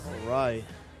right.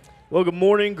 Well, good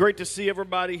morning. Great to see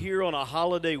everybody here on a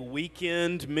holiday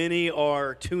weekend. Many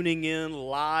are tuning in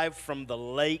live from the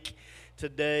lake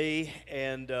today,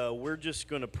 and we're just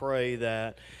going to pray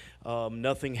that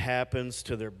nothing happens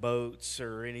to their boats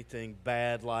or anything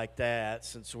bad like that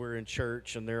since we're in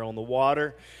church and they're on the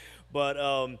water.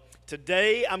 But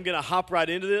today I'm going to hop right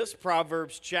into this,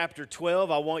 Proverbs chapter 12.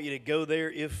 I want you to go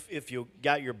there if you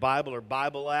got your Bible or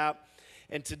Bible app.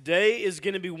 And today is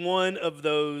going to be one of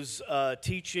those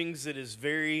teachings that is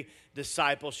very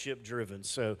discipleship driven.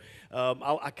 So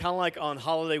I kind of like on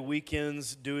holiday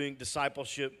weekends doing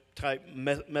discipleship type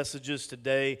messages.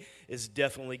 Today is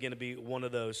definitely going to be one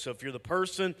of those. So if you're the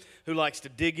person who likes to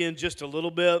dig in just a little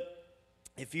bit,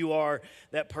 if you are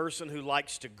that person who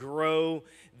likes to grow,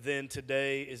 then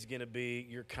today is going to be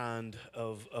your kind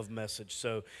of message.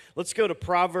 So let's go to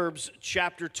Proverbs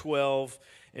chapter 12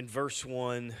 and verse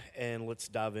 1, and let's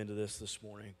dive into this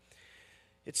morning.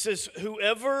 It says,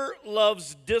 "Whoever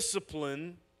loves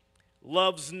discipline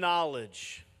loves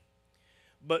knowledge,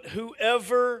 but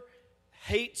whoever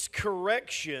hates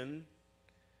correction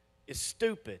is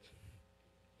stupid."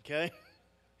 Okay?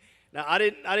 Now, I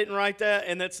didn't write that,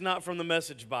 and that's not from the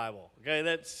Message Bible. Okay?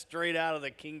 That's straight out of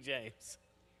the King James.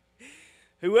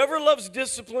 Whoever loves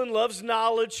discipline loves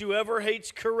knowledge. Whoever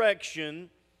hates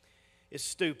correction is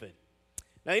stupid.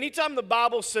 Now, anytime the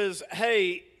Bible says,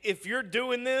 hey, if you're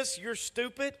doing this, you're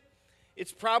stupid,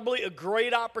 it's probably a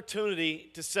great opportunity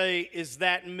to say, is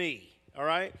that me? All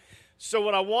right? So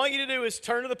what I want you to do is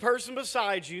turn to the person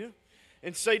beside you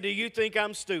and say, do you think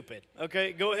I'm stupid?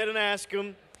 Okay, go ahead and ask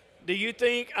them, do you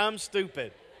think I'm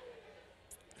stupid?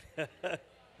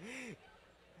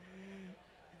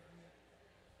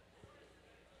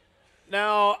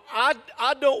 Now,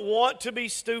 I don't want to be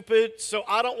stupid, so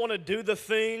I don't want to do the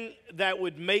thing that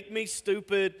would make me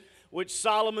stupid, which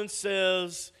Solomon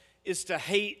says is to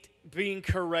hate being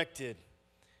corrected,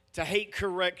 to hate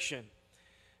correction.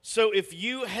 So if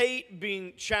you hate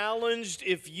being challenged,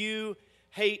 if you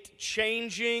hate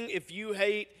changing, if you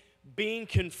hate being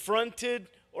confronted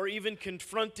or even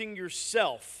confronting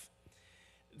yourself,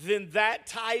 then that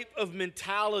type of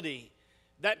mentality,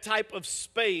 that type of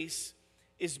space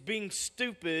is being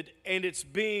stupid, and it's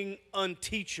being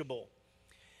unteachable.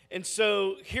 And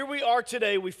so here we are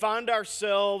today. We find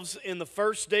ourselves in the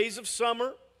first days of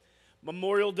summer.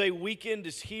 Memorial Day weekend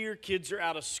is here. Kids are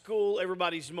out of school.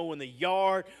 Everybody's mowing the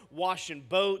yard, washing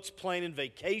boats, planning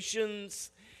vacations.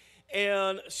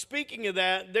 And speaking of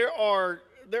that, there are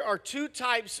two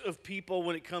types of people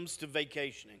when it comes to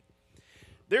vacationing.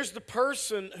 There's the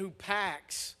person who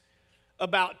packs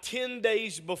about 10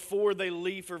 days before they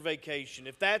leave for vacation.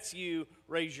 If that's you,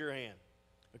 raise your hand,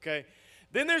 okay?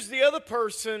 Then there's the other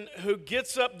person who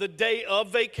gets up the day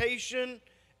of vacation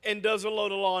and does a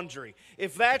load of laundry.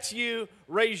 If that's you,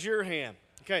 raise your hand,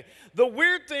 okay? The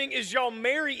weird thing is y'all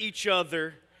marry each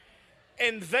other,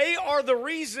 and they are the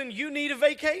reason you need a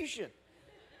vacation,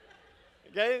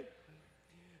 okay?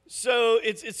 So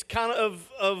it's kind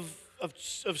of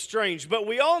strange, but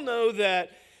we all know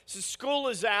that so school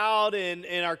is out,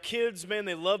 and our kids, man,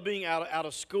 they love being out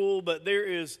of school, but there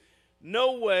is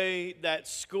no way that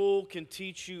school can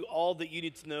teach you all that you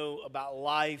need to know about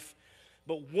life.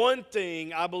 But one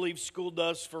thing I believe school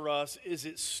does for us is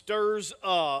it stirs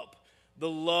up the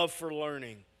love for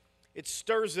learning. It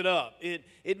stirs it up.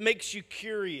 It makes you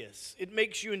curious. It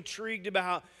makes you intrigued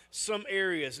about some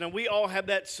areas. Now, we all have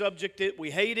that subject that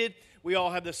we hated. We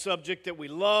all have the subject that we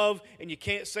love, and you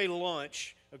can't say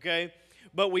lunch, okay?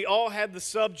 But we all had the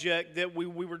subject that we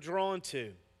were drawn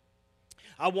to.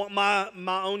 I want my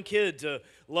own kid to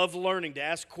love learning, to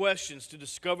ask questions, to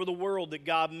discover the world that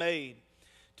God made,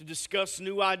 to discuss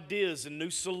new ideas and new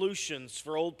solutions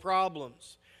for old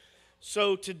problems.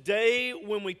 So today,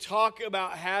 when we talk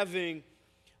about having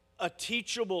a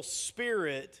teachable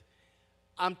spirit,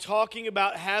 I'm talking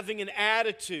about having an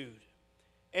attitude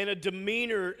and a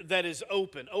demeanor that is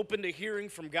open to hearing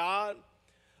from God,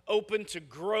 open to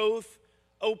growth,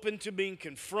 open to being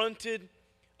confronted,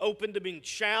 open to being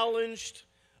challenged,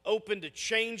 open to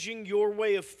changing your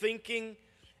way of thinking,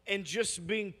 and just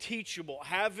being teachable,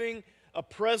 having a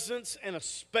presence and a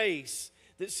space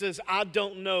that says, I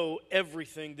don't know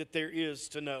everything that there is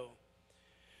to know.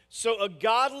 So a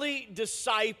godly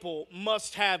disciple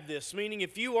must have this, meaning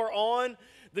if you are on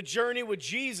the journey with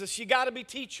Jesus, you got to be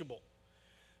teachable.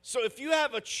 So if you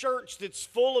have a church that's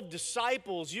full of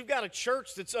disciples, you've got a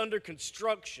church that's under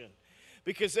construction.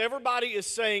 Because everybody is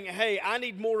saying, hey, I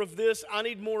need more of this, I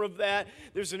need more of that.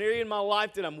 There's an area in my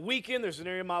life that I'm weak in. There's an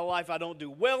area in my life I don't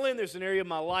do well in. There's an area of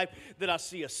my life that I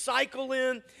see a cycle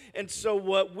in. And so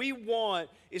what we want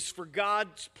is for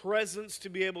God's presence to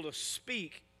be able to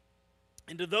speak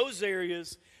into those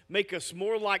areas, make us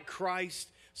more like Christ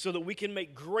so that we can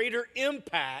make greater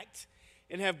impact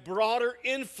and have broader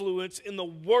influence in the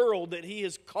world that He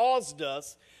has caused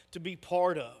us to be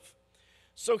part of.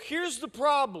 So here's the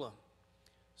problem.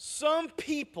 Some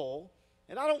people,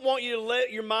 and I don't want you to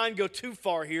let your mind go too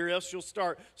far here, else you'll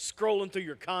start scrolling through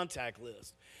your contact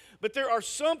list. But there are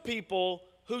some people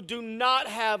who do not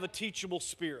have a teachable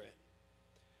spirit.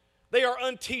 They are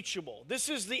unteachable. This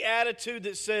is the attitude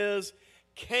that says,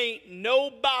 can't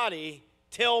nobody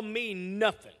tell me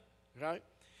nothing, right?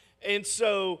 And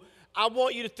so I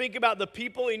want you to think about the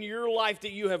people in your life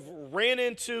that you have ran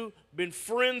into, been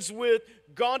friends with,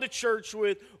 gone to church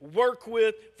with, work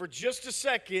with for just a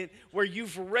second, where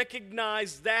you've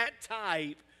recognized that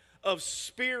type of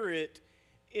spirit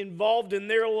involved in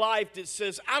their life that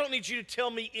says, I don't need you to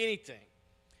tell me anything.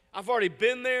 I've already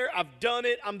been there, I've done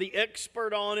it, I'm the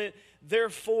expert on it,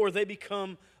 therefore they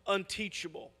become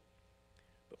unteachable.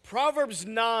 But Proverbs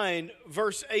 9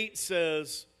 verse 8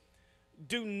 says,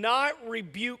 do not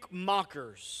rebuke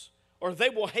mockers, or they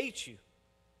will hate you.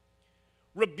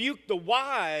 Rebuke the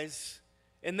wise,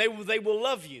 and they will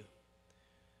love you.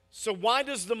 So why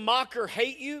does the mocker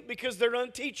hate you? Because they're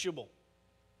unteachable.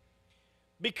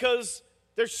 Because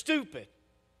they're stupid.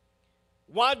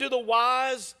 Why do the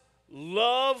wise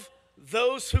love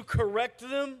those who correct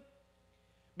them?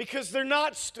 Because they're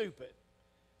not stupid.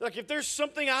 Like if there's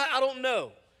something I don't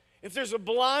know, if there's a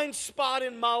blind spot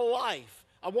in my life,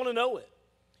 I want to know it.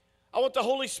 I want the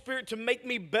Holy Spirit to make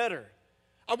me better.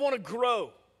 I want to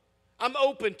grow. I'm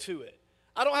open to it.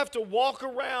 I don't have to walk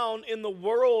around in the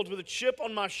world with a chip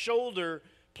on my shoulder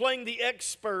playing the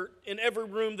expert in every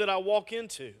room that I walk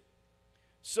into.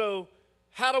 So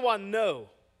how do I know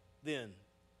then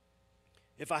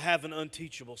if I have an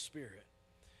unteachable spirit?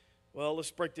 Well,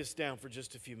 let's break this down for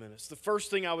just a few minutes. The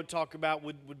first thing I would talk about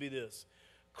would be this: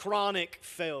 chronic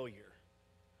failure.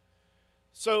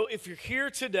 So if you're here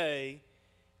today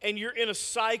and you're in a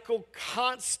cycle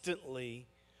constantly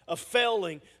of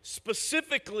failing,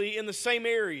 specifically in the same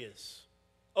areas,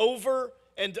 over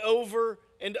and over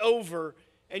and over,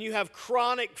 and you have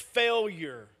chronic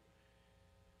failure,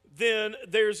 then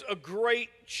there's a great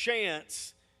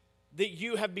chance that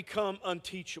you have become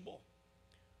unteachable.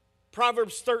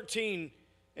 Proverbs 13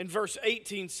 and verse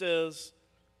 18 says,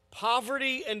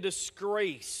 poverty and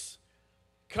disgrace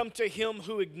come to him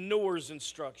who ignores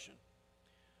instruction,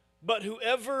 but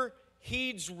whoever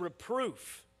heeds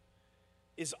reproof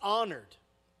is honored.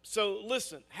 So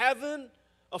listen, having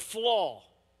a flaw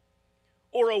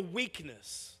or a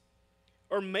weakness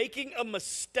or making a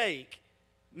mistake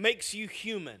makes you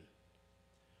human.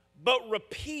 But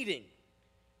repeating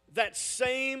that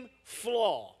same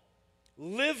flaw,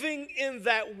 living in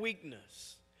that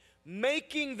weakness,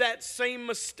 making that same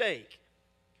mistake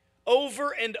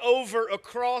over and over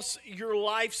across your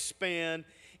lifespan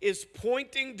is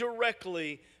pointing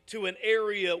directly to an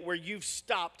area where you've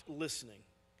stopped listening,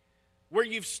 where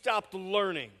you've stopped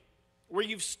learning, where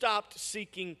you've stopped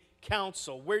seeking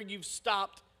counsel, where you've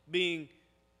stopped being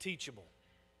teachable.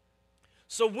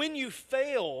 So when you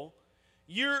fail,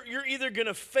 you're either going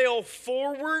to fail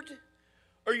forward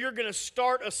or you're going to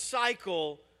start a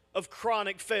cycle of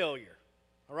chronic failure,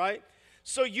 all right?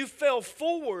 So you fail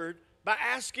forward by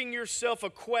asking yourself a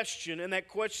question, and that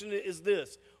question is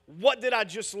this: what did I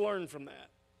just learn from that?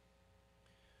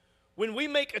 When we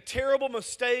make a terrible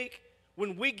mistake,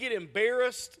 when we get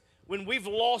embarrassed, when we've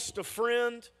lost a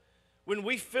friend, when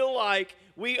we feel like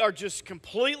we are just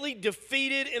completely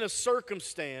defeated in a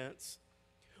circumstance,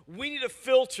 we need to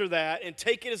filter that and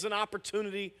take it as an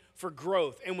opportunity for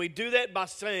growth. And we do that by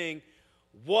saying,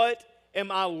 what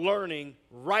am I learning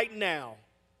right now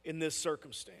in this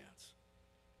circumstance?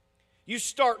 You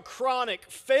start chronic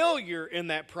failure in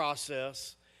that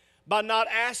process by not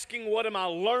asking what am I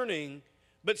learning,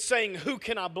 but saying who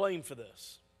can I blame for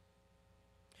this?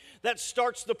 That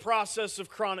starts the process of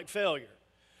chronic failure.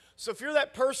 So if you're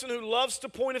that person who loves to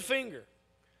point a finger,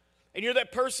 and you're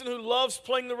that person who loves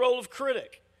playing the role of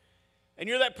critic, and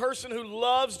you're that person who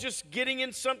loves just getting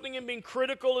in something and being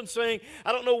critical and saying,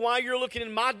 I don't know why you're looking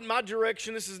in my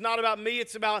direction. This is not about me.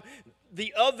 It's about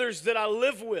the others that I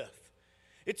live with.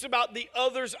 It's about the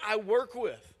others I work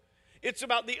with. It's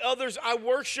about the others I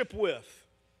worship with.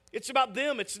 It's about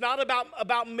them. It's not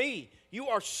about me. You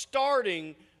are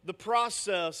starting the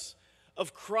process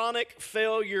of chronic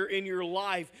failure in your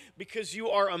life because you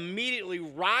are immediately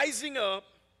rising up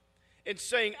and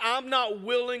saying, I'm not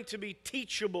willing to be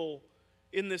teachable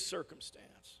in this circumstance.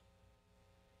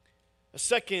 A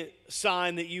second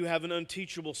sign that you have an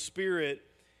unteachable spirit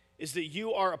is that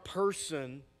you are a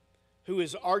person who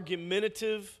is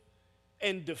argumentative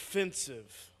and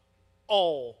defensive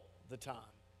all the time.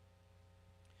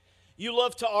 You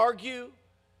love to argue.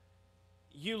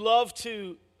 You love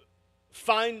to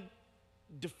find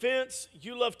defense.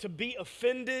 You love to be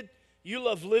offended. You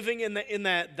love living in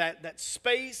that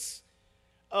space.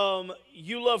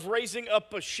 You love raising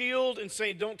up a shield and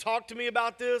saying, don't talk to me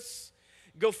about this.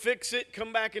 Go fix it.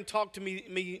 Come back and talk to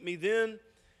me then.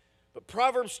 But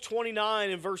Proverbs 29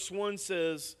 and verse 1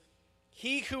 says,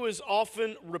 he who is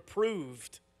often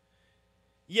reproved,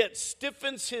 yet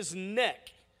stiffens his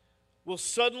neck, will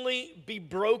suddenly be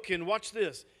broken. Watch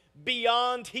this.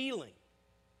 Beyond healing.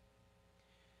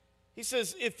 He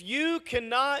says, if you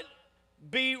cannot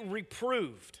be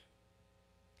reproved,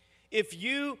 if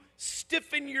you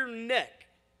stiffen your neck,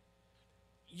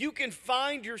 you can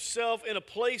find yourself in a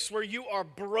place where you are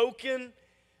broken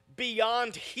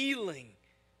beyond healing.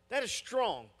 That is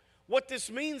strong. What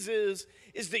this means is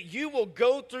that you will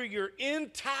go through your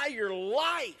entire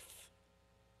life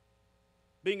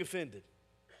being offended.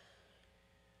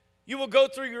 You will go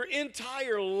through your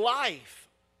entire life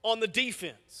on the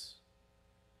defense.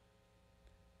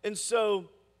 And so,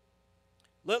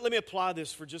 let me apply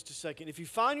this for just a second. If you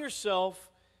find yourself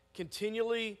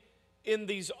continually in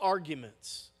these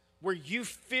arguments where you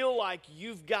feel like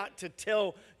you've got to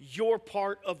tell your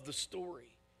part of the story,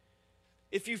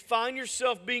 if you find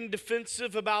yourself being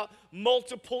defensive about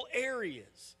multiple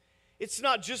areas, it's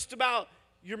not just about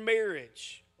your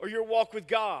marriage or your walk with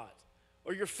God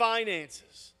or your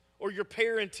finances or your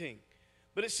parenting,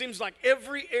 but it seems like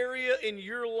every area in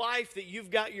your life that you've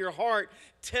got your heart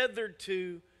tethered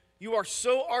to, you are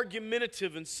so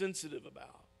argumentative and sensitive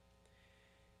about.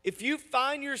 If you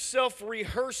find yourself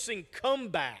rehearsing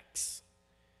comebacks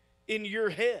in your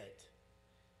head,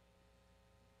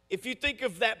 if you think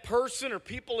of that person or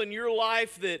people in your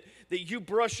life that you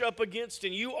brush up against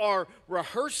and you are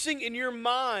rehearsing in your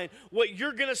mind what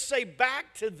you're going to say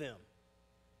back to them,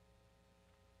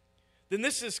 then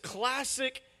this is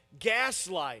classic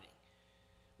gaslighting.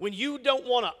 When you don't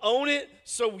want to own it,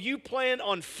 so you plan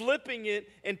on flipping it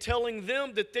and telling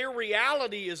them that their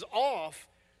reality is off,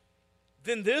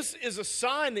 then this is a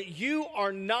sign that you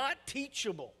are not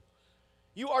teachable.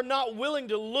 You are not willing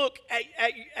to look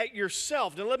at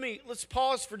yourself. Now let's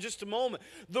pause for just a moment.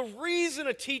 The reason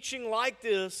a teaching like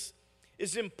this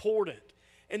is important,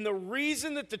 and the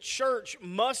reason that the church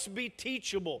must be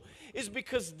teachable, is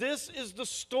because this is the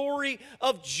story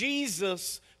of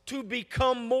Jesus to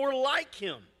become more like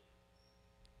him.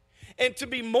 And to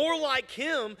be more like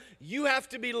him, you have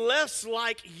to be less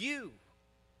like you.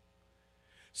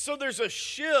 So there's a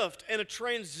shift and a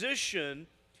transition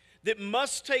that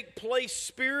must take place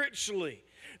spiritually,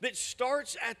 that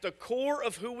starts at the core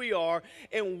of who we are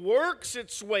and works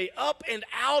its way up and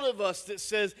out of us, that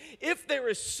says, if there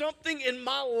is something in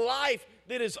my life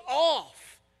that is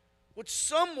off, would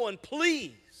someone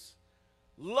please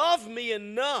love me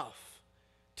enough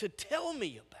to tell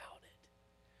me about it?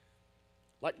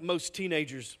 Like most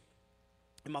teenagers,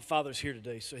 and my father's here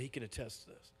today so he can attest to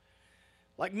this.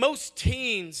 Like most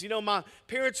teens, my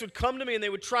parents would come to me and they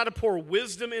would try to pour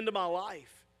wisdom into my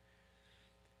life.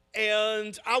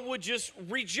 And I would just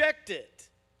reject it.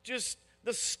 Just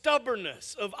the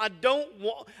stubbornness of I don't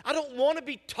want to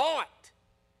be taught,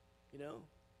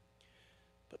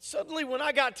 But suddenly when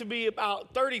I got to be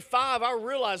about 35, I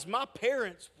realized my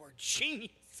parents were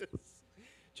geniuses.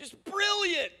 Just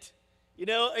brilliant.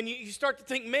 And you start to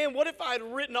think, man, what if I had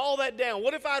written all that down?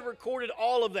 What if I had recorded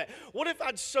all of that? What if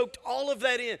I'd soaked all of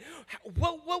that in?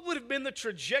 What would have been the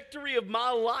trajectory of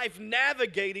my life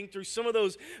navigating through some of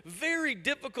those very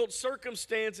difficult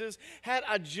circumstances had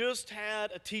I just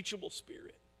had a teachable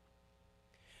spirit?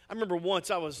 I remember once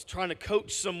I was trying to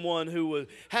coach someone who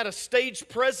had a stage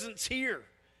presence here.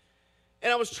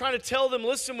 And I was trying to tell them,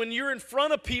 listen, when you're in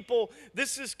front of people,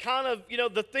 this is kind of,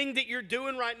 the thing that you're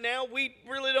doing right now, we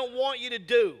really don't want you to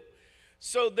do.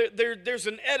 So there's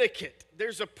an etiquette.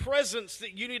 There's a presence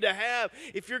that you need to have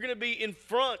if you're going to be in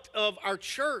front of our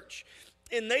church.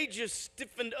 And they just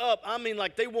stiffened up. I mean,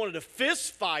 like they wanted a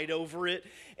fist fight over it.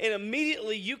 And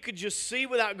immediately you could just see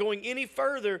without going any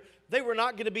further, they were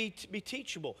not going to be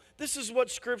teachable. This is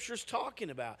what Scripture's talking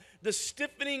about. The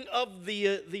stiffening of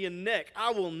the neck.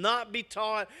 I will not be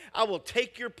taught. I will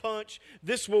take your punch.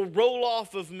 This will roll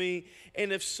off of me.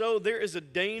 And if so, there is a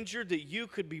danger that you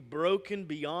could be broken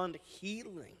beyond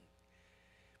healing.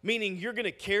 Meaning you're going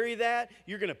to carry that,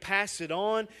 you're going to pass it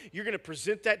on, you're going to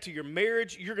present that to your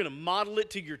marriage, you're going to model it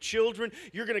to your children,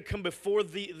 you're going to come before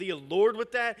the Lord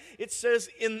with that. It says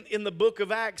in the book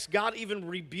of Acts, God even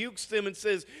rebukes them and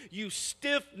says, you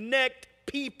stiff-necked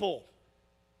people.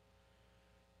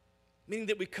 Meaning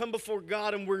that we come before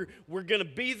God and we're going to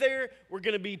be there, we're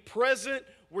going to be present,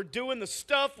 we're doing the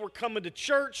stuff, we're coming to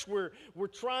church, we're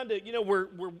trying to,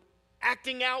 we're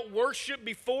acting out worship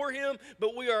before Him,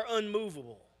 but we are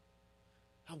unmovable.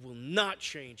 I will not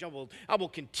change. I will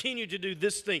continue to do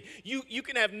this thing. You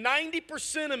can have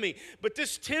 90% of me, but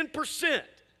this 10%, I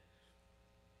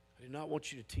do not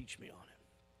want you to teach me on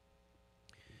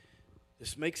it.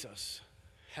 This makes us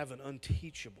have an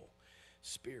unteachable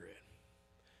spirit.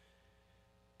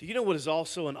 Do you know what is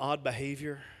also an odd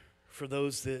behavior for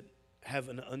those that have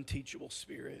an unteachable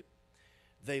spirit?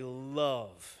 They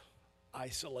love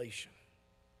isolation.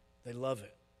 They love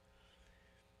it.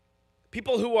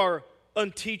 People who are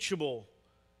unteachable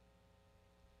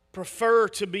prefer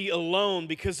to be alone,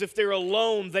 because if they're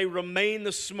alone, they remain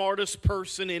the smartest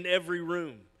person in every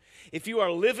room. If you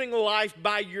are living life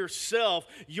by yourself,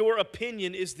 your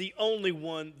opinion is the only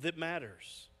one that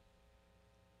matters.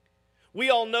 We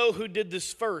all know who did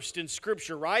this first in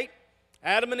Scripture, right?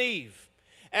 Adam and Eve.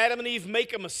 Adam and Eve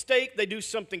make a mistake. They do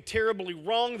something terribly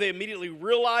wrong. They immediately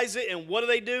realize it, and what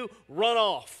do? Run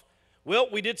off. Well,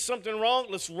 we did something wrong.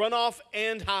 Let's run off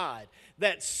and hide.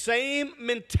 That same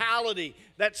mentality,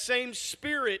 that same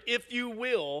spirit, if you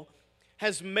will,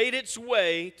 has made its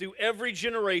way through every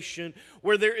generation,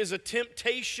 where there is a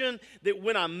temptation that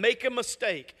when I make a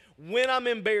mistake, when I'm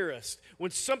embarrassed,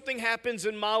 when something happens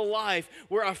in my life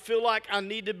where I feel like I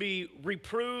need to be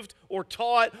reproved or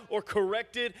taught or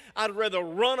corrected, I'd rather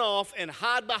run off and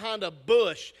hide behind a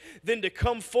bush than to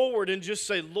come forward and just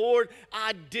say, Lord,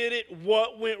 I did it.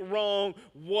 What went wrong?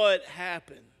 What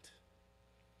happened?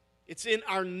 It's in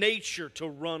our nature to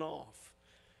run off.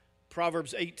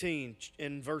 Proverbs 18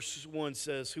 and verse 1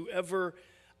 says, whoever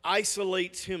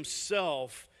isolates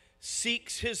himself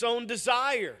seeks his own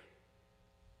desire.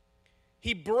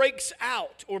 He breaks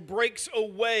out or breaks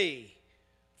away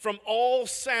from all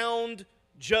sound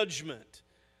judgment.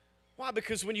 Why?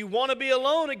 Because when you want to be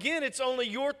alone, again, it's only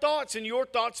your thoughts, and your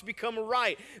thoughts become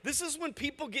right. This is when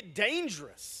people get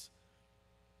dangerous.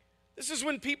 This is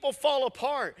when people fall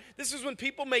apart. This is when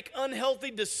people make unhealthy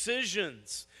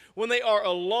decisions, when they are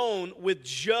alone with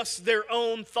just their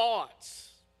own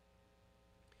thoughts.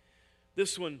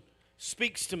 This one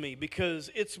speaks to me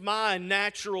because it's my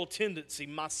natural tendency,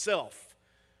 myself.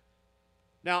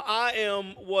 Now, I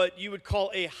am what you would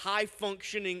call a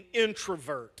high-functioning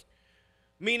introvert,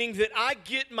 meaning that I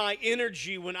get my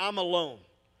energy when I'm alone.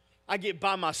 I get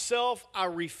by myself, I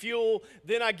refuel,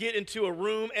 then I get into a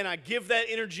room and I give that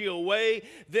energy away.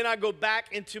 Then I go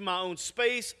back into my own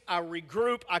space, I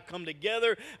regroup, I come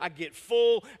together, I get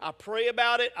full, I pray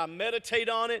about it, I meditate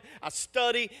on it, I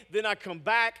study, then I come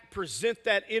back, present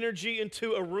that energy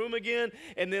into a room again,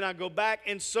 and then I go back,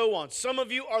 and so on. Some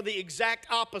of you are the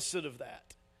exact opposite of that.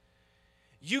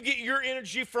 You get your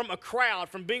energy from a crowd,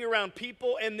 from being around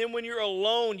people, and then when you're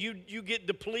alone, you get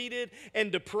depleted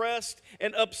and depressed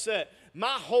and upset.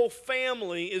 My whole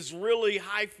family is really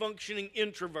high-functioning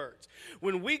introverts.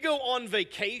 When we go on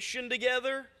vacation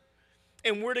together,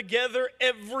 and we're together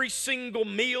every single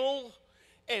meal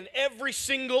and every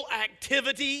single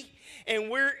activity, and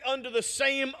we're under the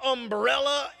same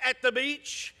umbrella at the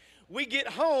beach, we get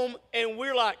home and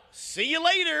we're like, see you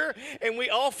later, and we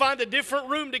all find a different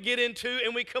room to get into,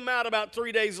 and we come out about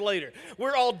 3 days later.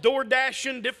 We're all door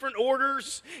dashing different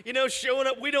orders, showing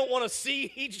up. We don't want to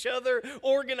see each other,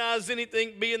 organize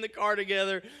anything, be in the car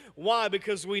together. Why?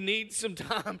 Because we need some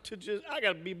time to I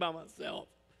got to be by myself,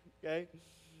 okay?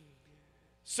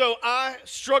 So I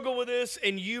struggle with this,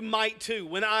 and you might too.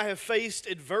 When I have faced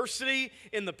adversity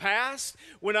in the past,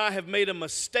 when I have made a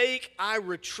mistake, I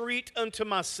retreat unto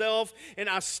myself, and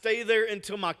I stay there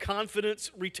until my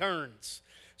confidence returns.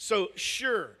 So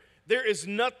sure, there is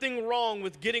nothing wrong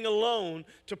with getting alone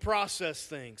to process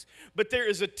things. But there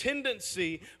is a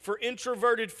tendency for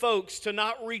introverted folks to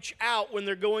not reach out when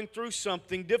they're going through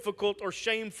something difficult or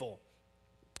shameful.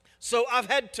 So I've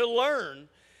had to learn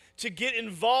to get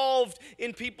involved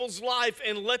in people's life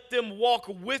and let them walk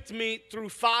with me through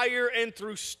fire and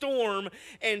through storm,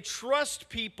 and trust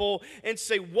people and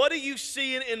say, what are you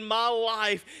seeing in my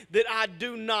life that I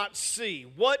do not see?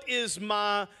 What is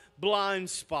my blind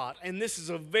spot? And this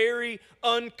is a very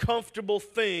uncomfortable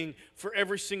thing for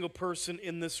every single person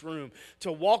in this room,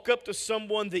 to walk up to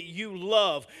someone that you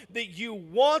love, that you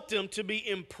want them to be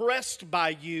impressed by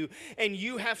you, and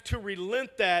you have to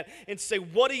relent that and say,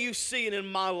 what are you seeing in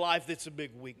my life that's a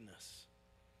big weakness?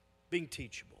 Being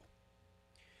teachable.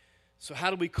 So how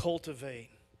do we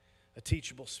cultivate a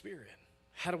teachable spirit?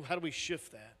 How do we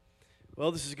shift that?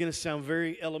 Well, this is going to sound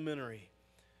very elementary,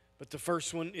 but the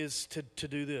first one is to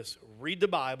do this. Read the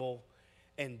Bible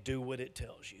and do what it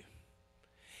tells you.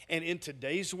 And in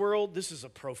today's world, this is a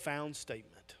profound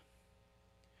statement.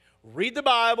 Read the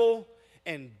Bible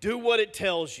and do what it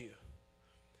tells you.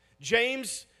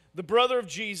 James, the brother of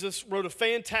Jesus, wrote a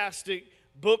fantastic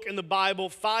book in the Bible,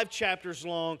 5 chapters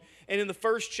long. And in the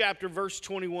first chapter, verse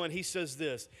 21, he says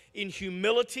this: in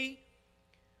humility,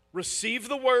 receive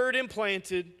the word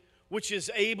implanted, which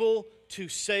is able to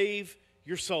save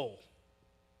your soul.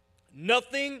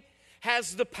 Nothing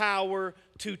has the power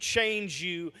to change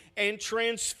you and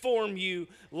transform you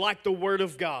like the Word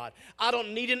of God. I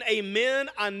don't need an amen.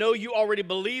 I know you already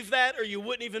believe that, or you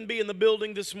wouldn't even be in the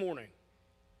building this morning.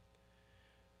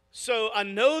 So I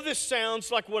know this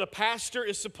sounds like what a pastor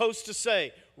is supposed to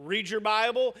say. Read your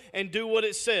Bible and do what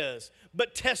it says.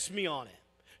 But test me on it.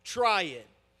 Try it.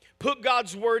 Put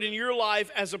God's Word in your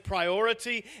life as a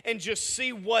priority and just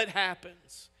see what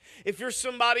happens. If you're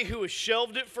somebody who has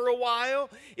shelved it for a while,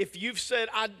 if you've said,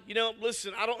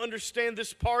 listen, I don't understand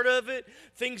this part of it,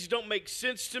 things don't make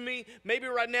sense to me. Maybe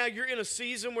right now you're in a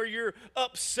season where you're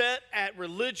upset at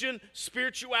religion,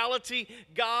 spirituality,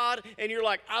 God, and you're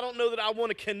like, I don't know that I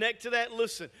want to connect to that.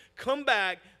 Listen, come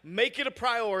back, make it a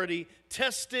priority,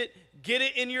 test it, get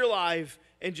it in your life,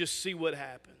 and just see what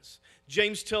happens.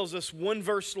 James tells us one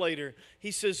verse later,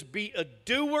 he says, be a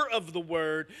doer of the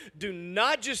word. Do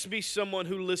not just be someone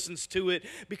who listens to it,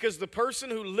 because the person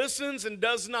who listens and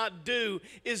does not do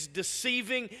is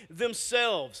deceiving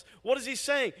themselves. What is he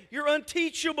saying? You're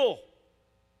unteachable.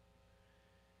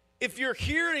 If you're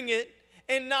hearing it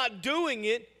and not doing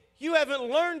it, you haven't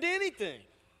learned anything.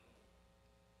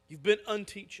 You've been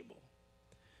unteachable.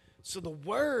 So the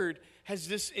word has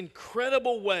this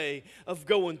incredible way of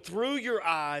going through your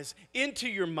eyes, into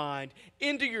your mind,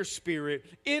 into your spirit,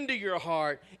 into your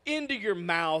heart, into your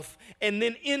mouth, and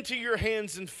then into your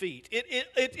hands and feet.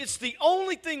 It's the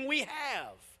only thing we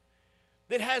have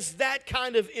that has that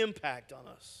kind of impact on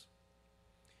us.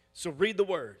 So read the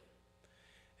word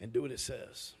and do what it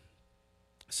says.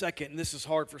 Second, and this is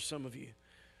hard for some of you,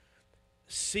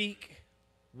 seek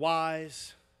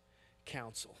wise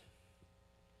counsel.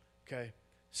 Okay?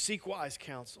 Seek wise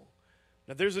counsel.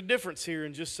 Now, there's a difference here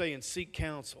in just saying seek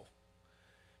counsel.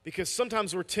 Because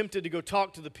sometimes we're tempted to go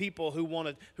talk to the people who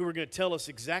are going to tell us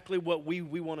exactly what we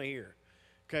want to hear.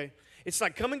 Okay? It's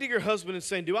like coming to your husband and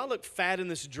saying, do I look fat in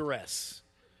this dress?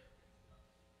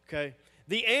 Okay?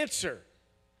 The answer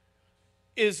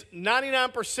is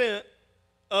 99%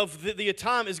 of the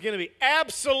time is going to be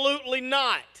absolutely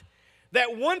not. That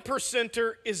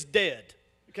 1%er is dead.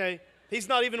 Okay? He's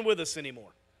not even with us anymore.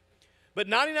 But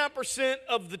 99%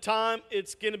 of the time,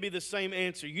 it's going to be the same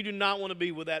answer. You do not want to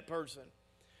be with that person.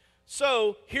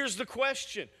 So here's the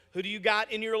question. Who do you got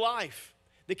in your life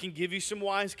that can give you some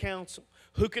wise counsel?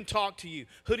 Who can talk to you?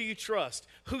 Who do you trust?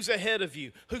 Who's ahead of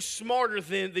you? Who's smarter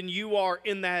than you are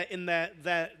in that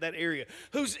area?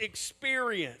 Whose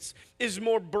experience is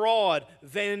more broad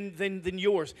than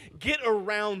yours? Get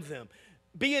around them.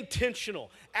 Be intentional.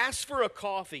 Ask for a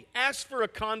coffee. Ask for a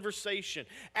conversation.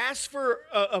 Ask for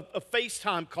a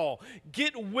FaceTime call.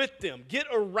 Get with them. Get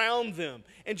around them.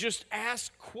 And just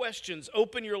ask questions.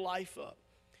 Open your life up.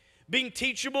 Being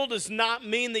teachable does not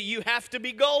mean that you have to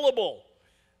be gullible.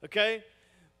 Okay?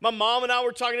 My mom and I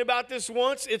were talking about this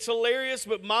once. It's hilarious,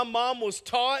 but my mom was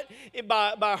taught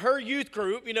by her youth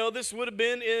group. You know, this would have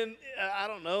been in,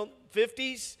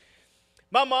 50s.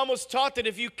 My mom was taught that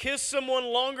if you kiss someone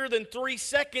longer than 3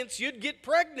 seconds, you'd get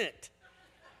pregnant.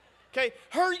 Okay,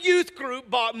 her youth group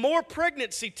bought more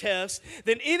pregnancy tests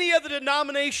than any other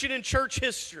denomination in church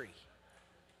history.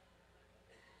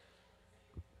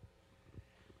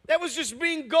 That was just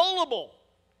being gullible.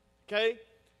 Okay,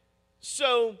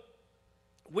 so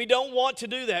we don't want to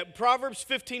do that. Proverbs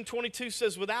 15:22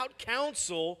 says, without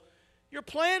counsel, your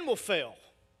plan will fail.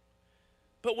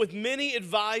 But with many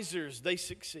advisors, they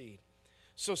succeed.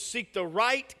 So seek the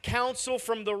right counsel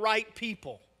from the right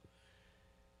people.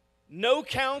 No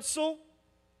counsel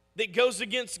that goes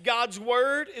against God's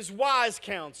word is wise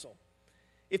counsel.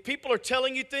 If people are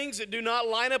telling you things that do not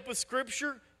line up with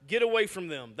Scripture, get away from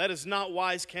them. That is not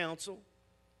wise counsel.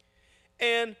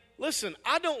 And listen,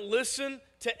 I don't listen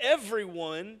to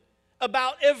everyone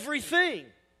about everything.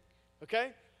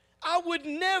 Okay? I would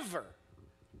never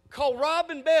call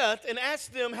Rob and Beth and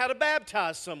ask them how to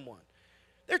baptize someone.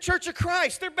 They're Church of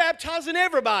Christ. They're baptizing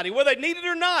everybody, whether they need it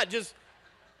or not.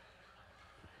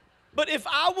 But if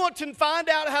I want to find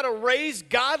out how to raise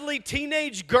godly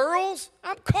teenage girls,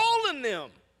 I'm calling them.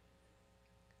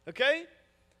 Okay?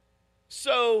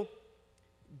 So,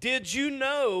 did you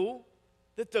know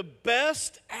that the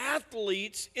best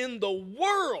athletes in the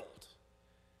world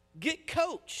get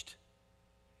coached?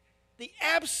 The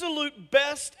absolute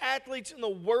best athletes in the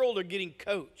world are getting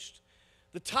coached.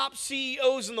 The top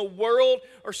CEOs in the world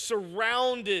are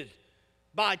surrounded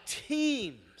by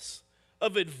teams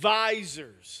of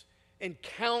advisors and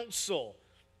counsel,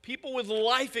 people with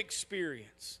life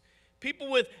experience, people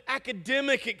with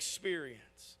academic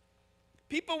experience,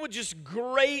 people with just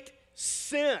great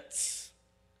sense.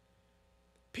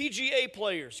 PGA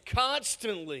players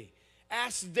constantly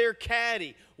ask their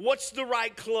caddy, what's the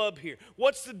right club here?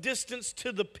 What's the distance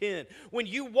to the pin? When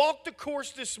you walked the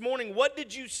course this morning, what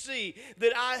did you see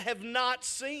that I have not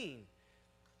seen?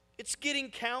 It's getting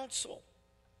counsel.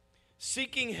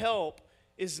 Seeking help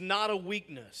is not a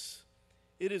weakness.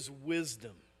 It is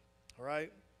wisdom. All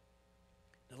right?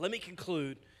 Now let me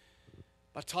conclude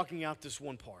by talking out this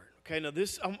one part. Okay, now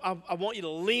this, I want you to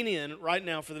lean in right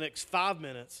now for the next 5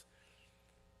 minutes,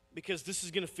 because this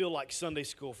is going to feel like Sunday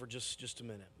school for just a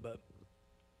minute. But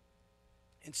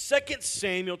in 2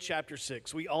 Samuel chapter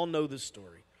 6, we all know this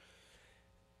story.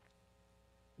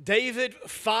 David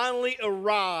finally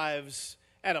arrives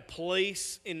at a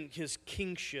place in his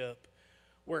kingship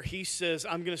where he says,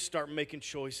 I'm going to start making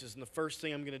choices, and the first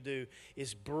thing I'm going to do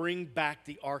is bring back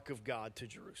the ark of God to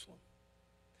Jerusalem.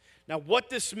 Now, what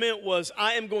this meant was,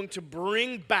 I am going to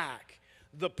bring back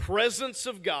the presence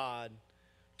of God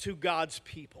to God's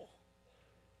people.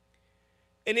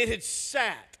 And it had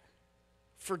sat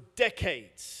for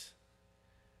decades,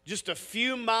 just a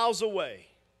few miles away.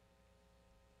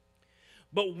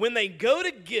 But when they go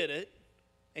to get it,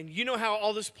 and you know how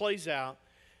all this plays out,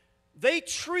 they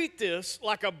treat this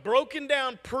like a broken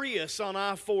down Prius on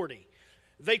I-40.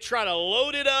 They try to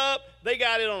load it up. They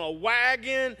got it on a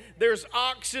wagon. There's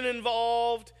oxen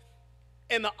involved.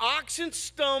 And the oxen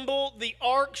stumble, the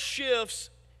ark shifts,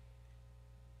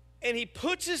 and he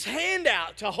puts his hand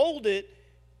out to hold it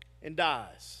and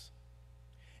dies.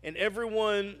 And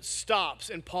everyone stops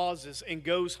and pauses and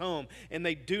goes home, and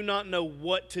they do not know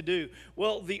what to do.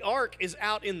 Well, the ark is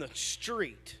out in the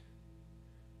street.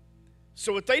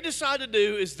 So what they decide to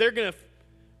do is they're going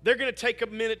to take a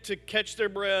minute to catch their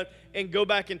breath and go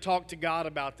back and talk to God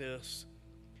about this.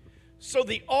 So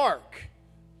the ark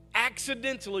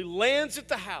accidentally lands at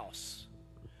the house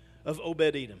of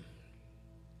Obed-Edom.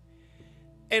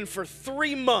 And for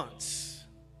 3 months,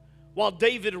 while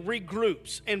David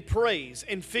regroups and prays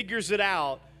and figures it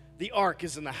out, the ark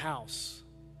is in the house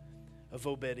of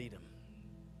Obed-Edom.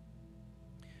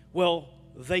 Well,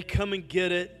 they come and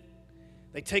get it.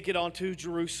 They take it on to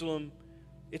Jerusalem.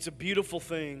 It's a beautiful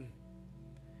thing.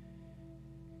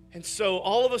 And so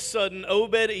all of a sudden,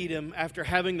 Obed-Edom, after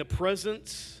having the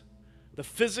presence, the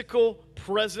physical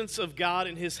presence of God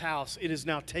in his house, it is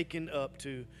now taken up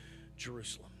to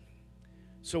Jerusalem.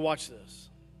 So watch this.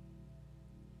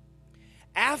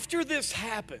 After this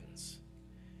happens,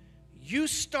 you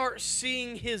start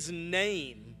seeing his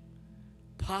name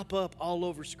pop up all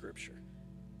over Scripture.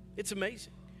 It's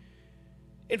amazing.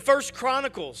 In 1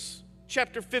 Chronicles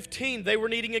chapter 15, they were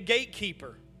needing a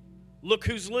gatekeeper. Look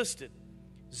who's listed.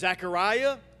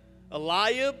 Zechariah,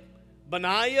 Eliab,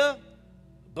 Benaiah,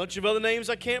 a bunch of other names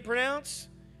I can't pronounce,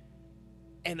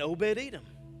 and Obed-Edom.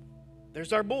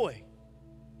 There's our boy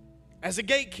as a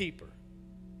gatekeeper.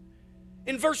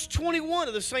 In verse 21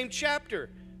 of the same chapter,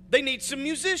 they need some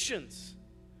musicians.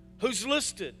 Who's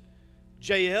listed?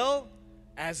 Jael,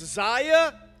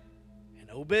 Azaziah, and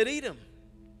Obed-Edom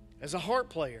as a harp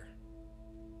player.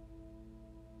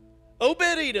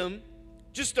 Obed-Edom,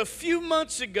 just a few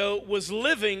months ago, was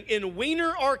living in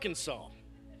Weiner, Arkansas.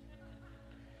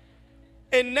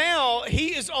 And now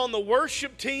he is on the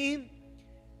worship team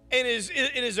and is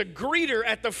a greeter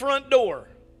at the front door.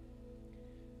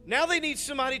 Now they need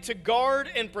somebody to guard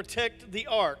and protect the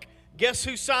ark. Guess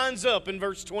who signs up in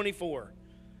verse 24?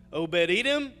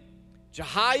 Obed-Edom,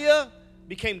 Jehiah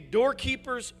became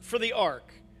doorkeepers for the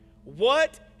ark.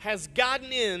 What has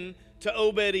gotten in to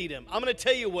Obed-Edom? I'm going to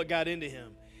tell you what got into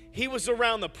him. He was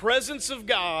around the presence of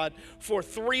God for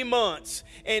 3 months,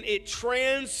 and it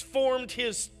transformed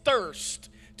his thirst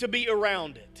to be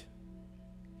around it.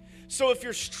 So if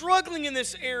you're struggling in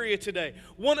this area today,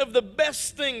 one of the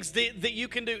best things that you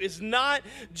can do is not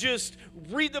just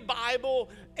read the Bible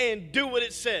and do what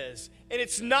it says. And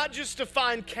it's not just to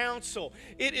find counsel.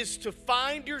 It is to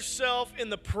find yourself in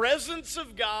the presence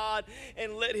of God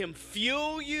and let Him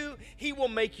fuel you. He will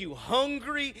make you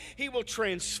hungry. He will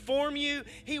transform you.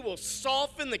 He will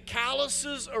soften the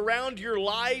calluses around your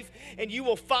life, and you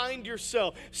will find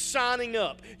yourself signing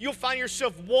up. You'll find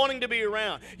yourself wanting to be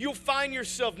around. You'll find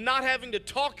yourself not having to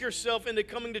talk yourself into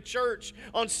coming to church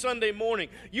on Sunday morning.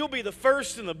 You'll be the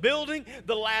first in the building,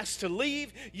 the last to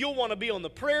leave. You'll want to be on the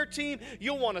prayer team.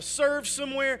 You'll want to serve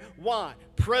somewhere. Why?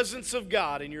 Presence of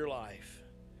God in your life.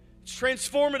 It's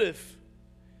transformative.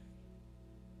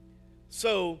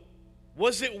 So,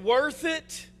 was it worth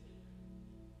it?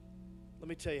 Let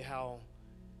me tell you how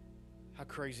how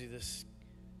crazy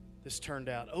this turned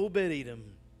out. Obed-Edom,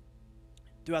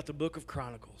 throughout the book of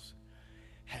Chronicles,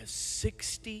 has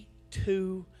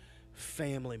 62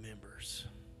 family members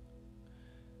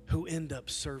who end up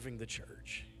serving the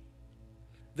church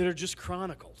that are just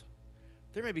chronicled.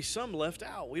 There may be some left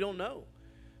out. We don't know.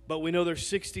 But we know there's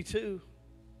 62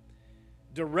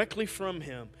 directly from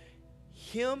him.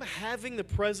 Him having the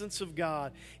presence of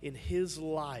God in his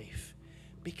life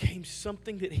became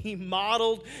something that he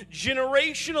modeled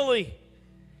generationally.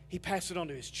 He passed it on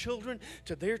to his children,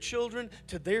 to their children,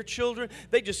 to their children.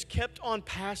 They just kept on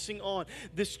passing on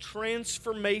this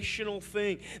transformational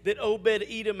thing that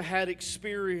Obed-Edom had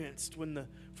experienced when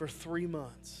for 3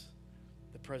 months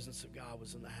the presence of God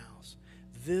was in the house.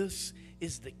 This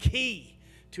is the key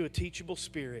to a teachable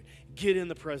spirit. Get in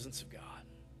the presence of God.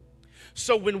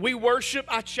 So when we worship,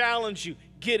 I challenge you,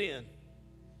 get in.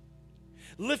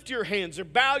 Lift your hands or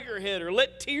bow your head or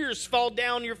let tears fall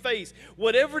down your face.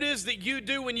 Whatever it is that you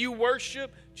do when you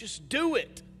worship, just do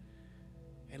it.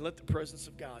 And let the presence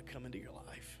of God come into your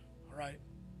life. All right?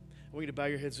 I want you to bow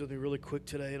your heads with me really quick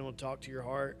today, and I want to talk to your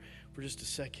heart for just a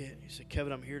second. You say,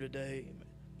 Kevin, I'm here today.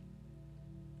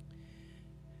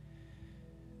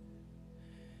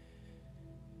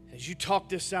 As you talk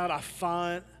this out, I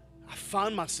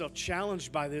find myself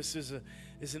challenged by this as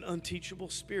an unteachable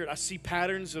spirit. I see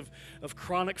patterns of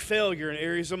chronic failure in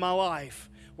areas of my life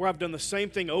where I've done the same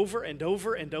thing over and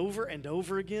over and over and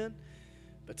over again.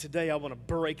 But today I want to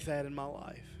break that in my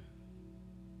life.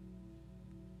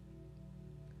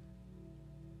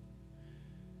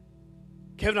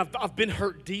 Kevin, I've been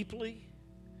hurt deeply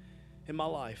in my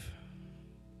life.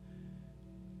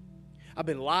 I've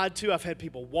been lied to. I've had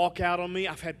people walk out on me.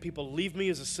 I've had people leave me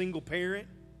as a single parent.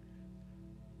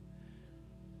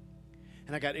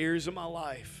 And I got areas of my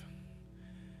life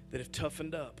that have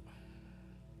toughened up.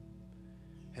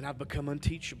 And I've become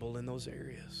unteachable in those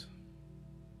areas.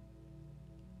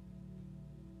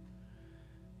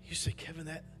 You say, Kevin,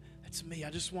 that's me. I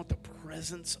just want the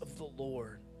presence of the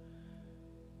Lord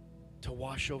to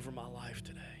wash over my life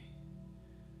today.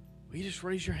 Will you just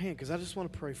raise your hand? Because I just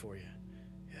want to pray for you.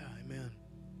 Yeah, amen.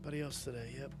 Anybody else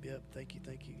today? Yep. Thank you.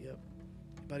 Yep.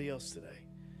 Anybody else today?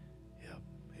 Yep.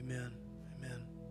 Amen.